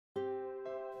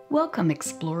Welcome,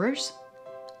 explorers.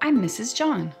 I'm Mrs.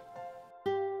 John.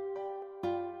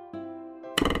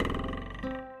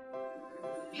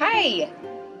 Hi!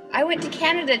 I went to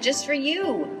Canada just for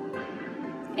you.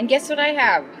 And guess what I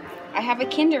have? I have a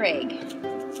Kinder Egg.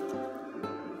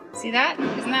 See that?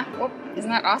 Isn't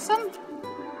that awesome?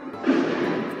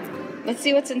 Let's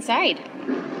see what's inside.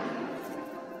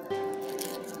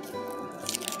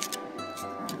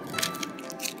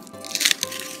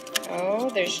 Oh,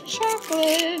 there's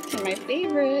chocolate, my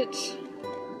favorite.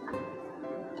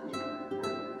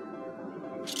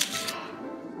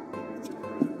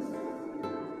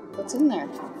 What's in there?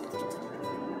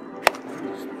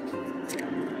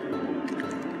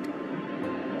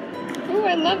 Oh,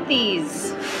 I love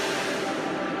these.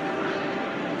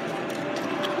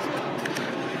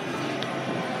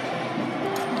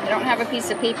 I don't have a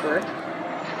piece of paper.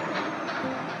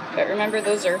 But remember,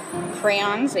 those are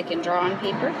crayons. They can draw on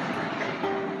paper.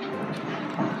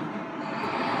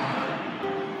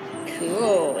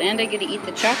 Cool. And I get to eat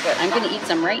the chocolate. I'm going to eat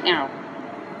some right now.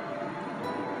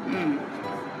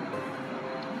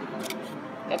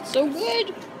 That's so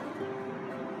good.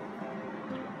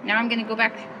 Now I'm going to go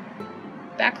back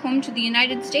home to the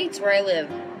United States where I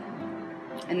live.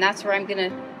 And that's where I'm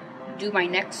going to do my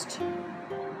next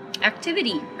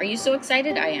activity. Are you so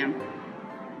excited? I am.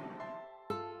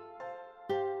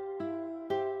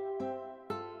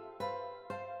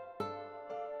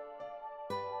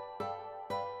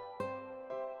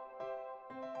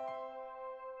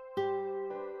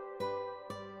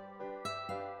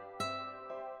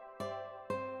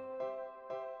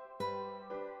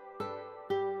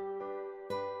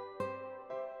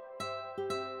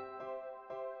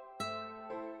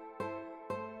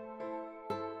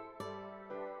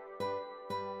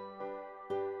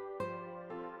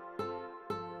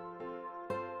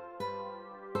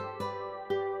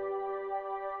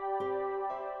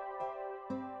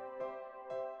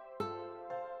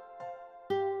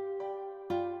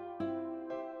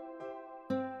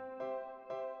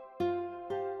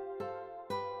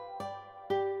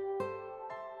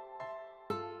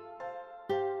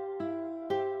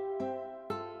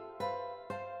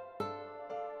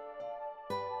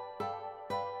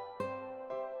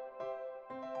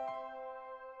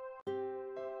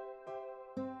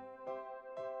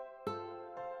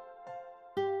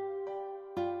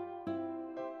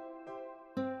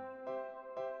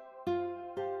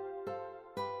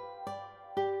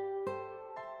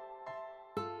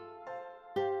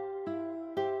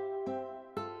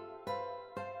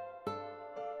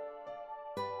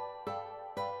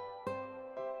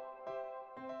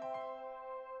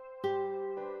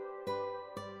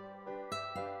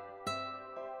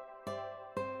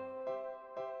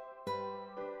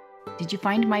 Did you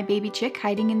find my baby chick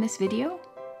hiding in this video?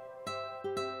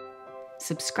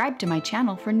 Subscribe to my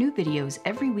channel for new videos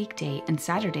every weekday and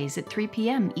Saturdays at 3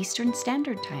 p.m. Eastern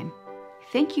Standard Time.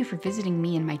 Thank you for visiting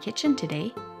me in my kitchen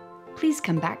today. Please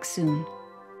come back soon.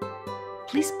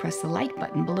 Please press the like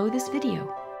button below this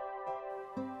video.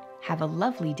 Have a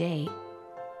lovely day.